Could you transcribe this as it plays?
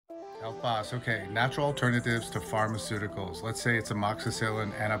Health Boss, okay, natural alternatives to pharmaceuticals. Let's say it's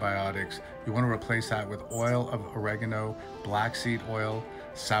amoxicillin, antibiotics. You want to replace that with oil of oregano, black seed oil,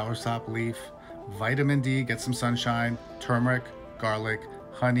 soursop leaf, vitamin D, get some sunshine, turmeric, garlic,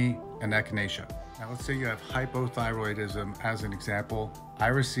 honey, and echinacea. Now let's say you have hypothyroidism as an example.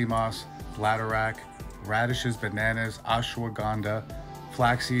 Iris sea moss, bladderwrack, radishes, bananas, ashwagandha,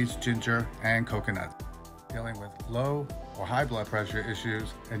 flax seeds, ginger, and coconut. Dealing with low or high blood pressure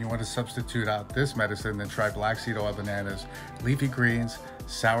issues and you want to substitute out this medicine, then try black seed oil bananas, leafy greens,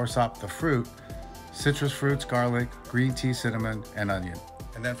 soursop the fruit, citrus fruits, garlic, green tea, cinnamon, and onion.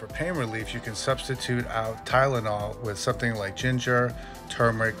 And then for pain relief, you can substitute out Tylenol with something like ginger,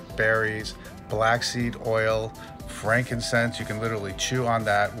 turmeric, berries, black seed oil, frankincense. You can literally chew on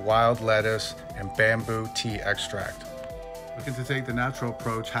that, wild lettuce, and bamboo tea extract. Looking to take the natural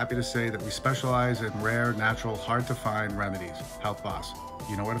approach, happy to say that we specialize in rare, natural, hard to find remedies. Health Boss,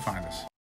 you know where to find us.